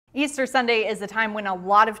Easter Sunday is a time when a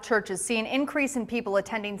lot of churches see an increase in people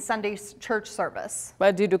attending Sunday church service.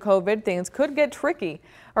 But due to COVID, things could get tricky.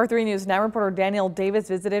 Our 3 News Now reporter Danielle Davis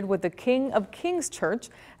visited with the King of Kings Church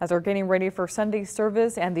as they're getting ready for Sunday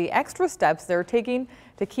service and the extra steps they're taking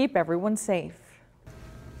to keep everyone safe.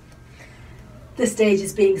 The stage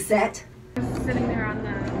is being set, sitting there on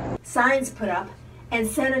the signs put up, and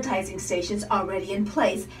sanitizing stations already in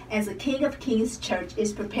place as the King of Kings Church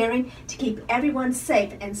is preparing to keep everyone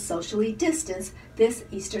safe and socially distanced this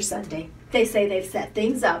Easter Sunday. They say they've set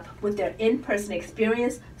things up with their in-person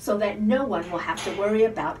experience so that no one will have to worry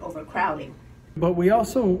about overcrowding. But we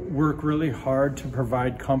also work really hard to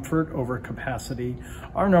provide comfort over capacity.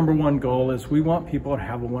 Our number one goal is we want people to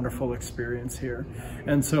have a wonderful experience here.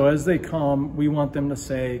 And so as they come, we want them to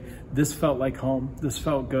say, this felt like home, this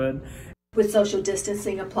felt good. With social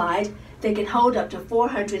distancing applied, they can hold up to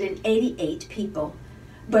 488 people.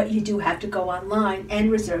 But you do have to go online and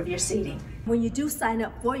reserve your seating. When you do sign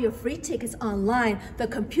up for your free tickets online, the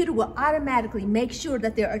computer will automatically make sure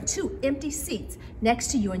that there are 2 empty seats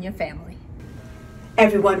next to you and your family.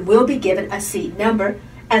 Everyone will be given a seat number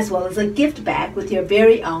as well as a gift bag with your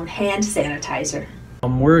very own hand sanitizer.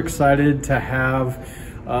 We're excited to have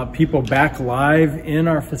people back live in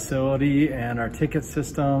our facility and our ticket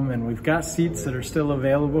system, and we've got seats that are still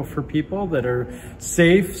available for people that are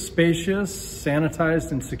safe, spacious,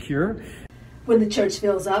 sanitized, and secure. When the church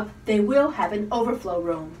fills up, they will have an overflow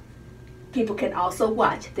room. People can also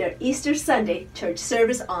watch their Easter Sunday church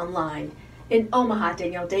service online. In Omaha,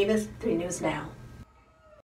 Danielle Davis, 3 News Now.